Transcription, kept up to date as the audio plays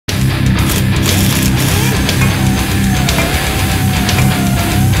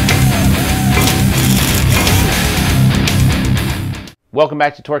Welcome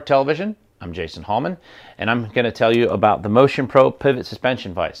back to Torque Television. I'm Jason Hallman, and I'm going to tell you about the Motion Pro Pivot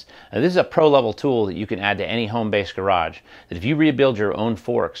Suspension Vise. Now, this is a pro-level tool that you can add to any home-based garage, that if you rebuild your own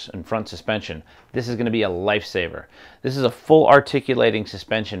forks and front suspension, this is going to be a lifesaver. This is a full articulating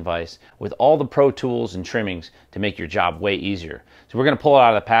suspension vise with all the pro tools and trimmings to make your job way easier. So we're going to pull it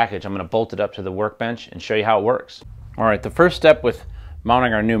out of the package. I'm going to bolt it up to the workbench and show you how it works. All right, the first step with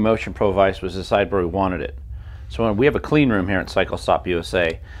mounting our new Motion Pro vise was to decide where we wanted it. So we have a clean room here at Cycle Stop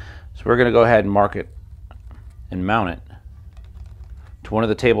USA. So we're going to go ahead and mark it and mount it to one of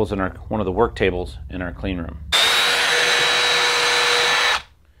the tables in one of the work tables in our clean room.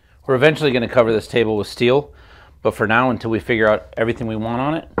 We're eventually going to cover this table with steel, but for now, until we figure out everything we want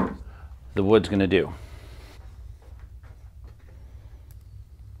on it, the wood's going to do.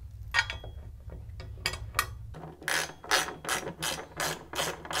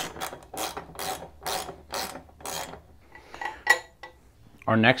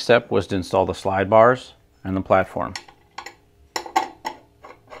 Our next step was to install the slide bars and the platform.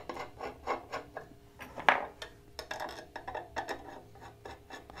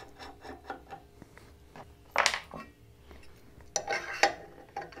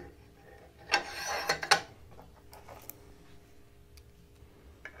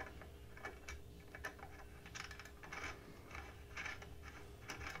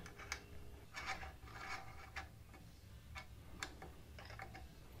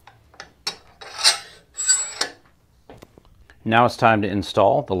 Now it's time to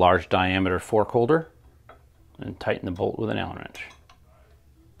install the large diameter fork holder and tighten the bolt with an Allen wrench.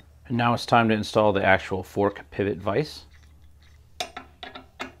 And now it's time to install the actual fork pivot vise.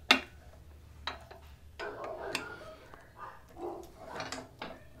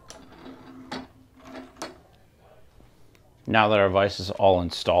 Now that our vise is all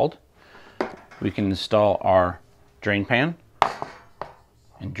installed, we can install our drain pan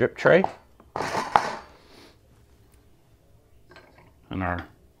and drip tray and our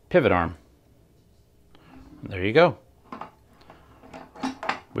pivot arm. There you go.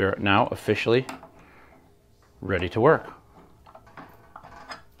 We are now officially ready to work.